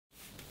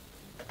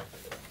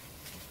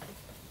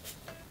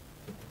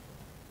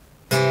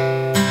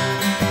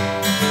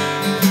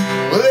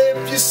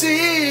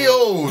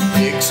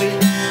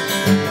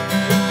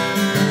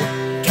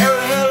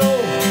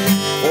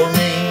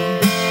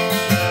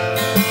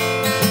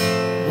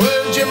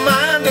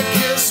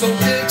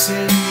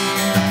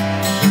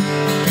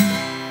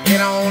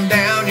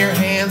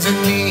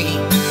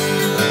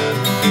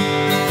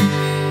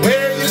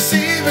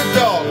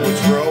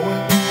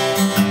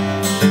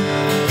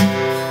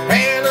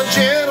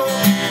gentle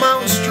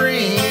mountain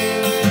stream.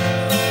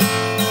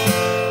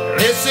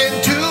 Listen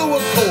to a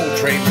coal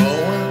train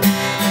blowing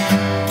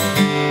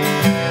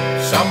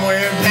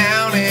somewhere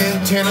down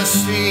in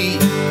Tennessee.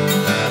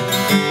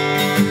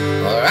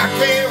 I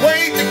can't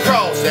wait to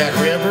cross that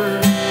river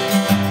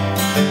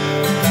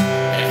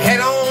and head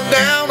on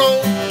down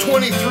old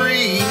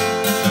 23,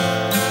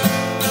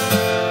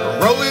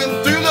 rolling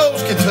through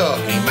those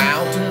Kentucky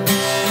mountains.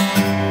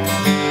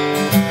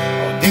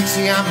 Oh,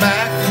 Dixie, I'm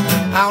back,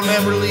 I'll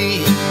never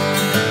leave.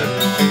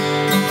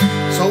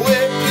 So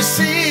if you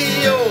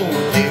see old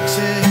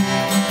Dixie,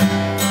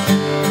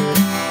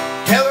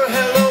 tell her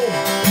hello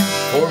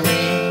for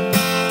me.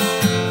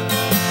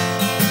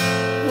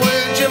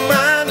 Would you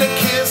mind a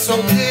kiss,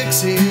 old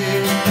Dixie?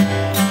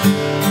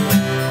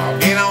 I'll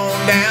get on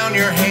down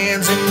your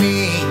hands and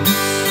knees.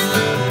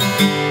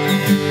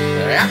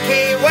 I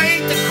can't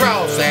wait to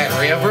cross that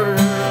river and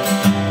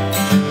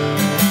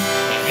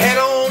head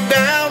on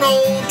down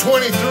old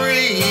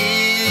 23,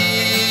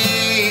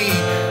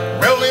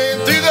 rolling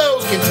through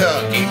those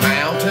Kentucky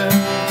mountains.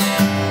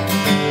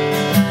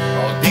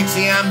 Oh,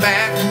 Dixie, I'm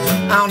back,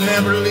 I'll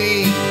never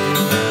leave.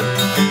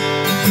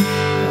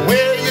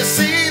 Where you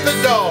see the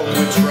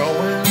dogwoods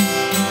growing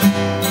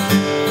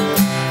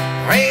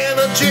and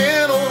a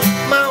gentle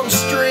mountain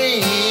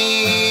stream,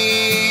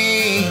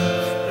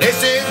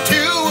 listen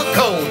to a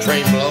coal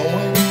train blowing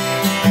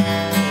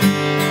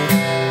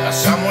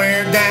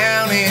somewhere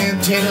down in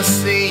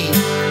Tennessee.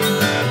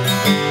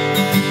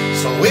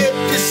 So if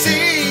you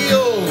see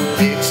old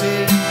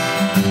Dixie,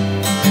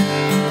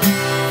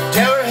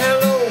 tell her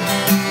hello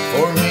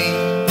for me.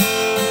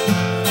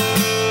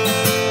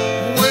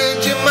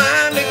 Would you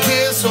mind a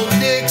kiss, old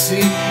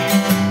Dixie?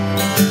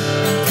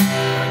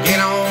 Get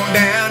on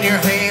down your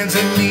hands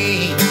and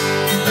knees.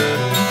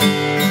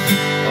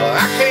 Well,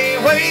 I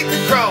can't wait to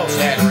cross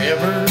that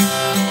river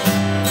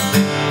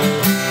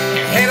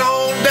and head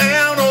on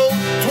down old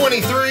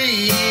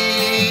 23,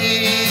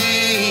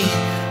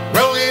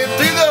 rolling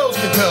through those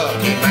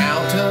Kentucky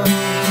mountains.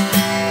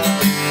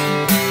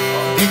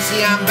 Oh,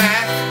 Dixie, I'm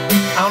back,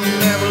 I'll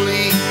never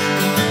leave.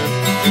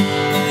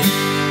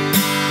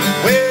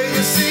 Where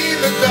you see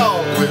the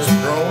dogwoods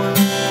growing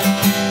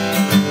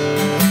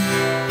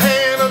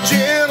and a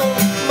gentle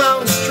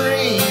mountain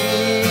stream,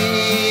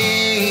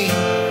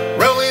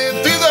 rolling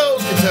through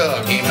those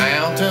Kentucky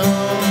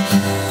mountains.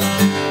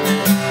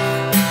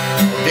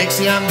 Oh,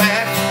 Dixie, I'm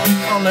back,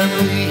 I'll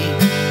never leave.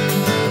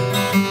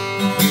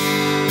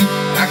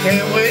 I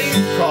can't wait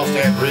to cross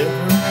that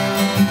river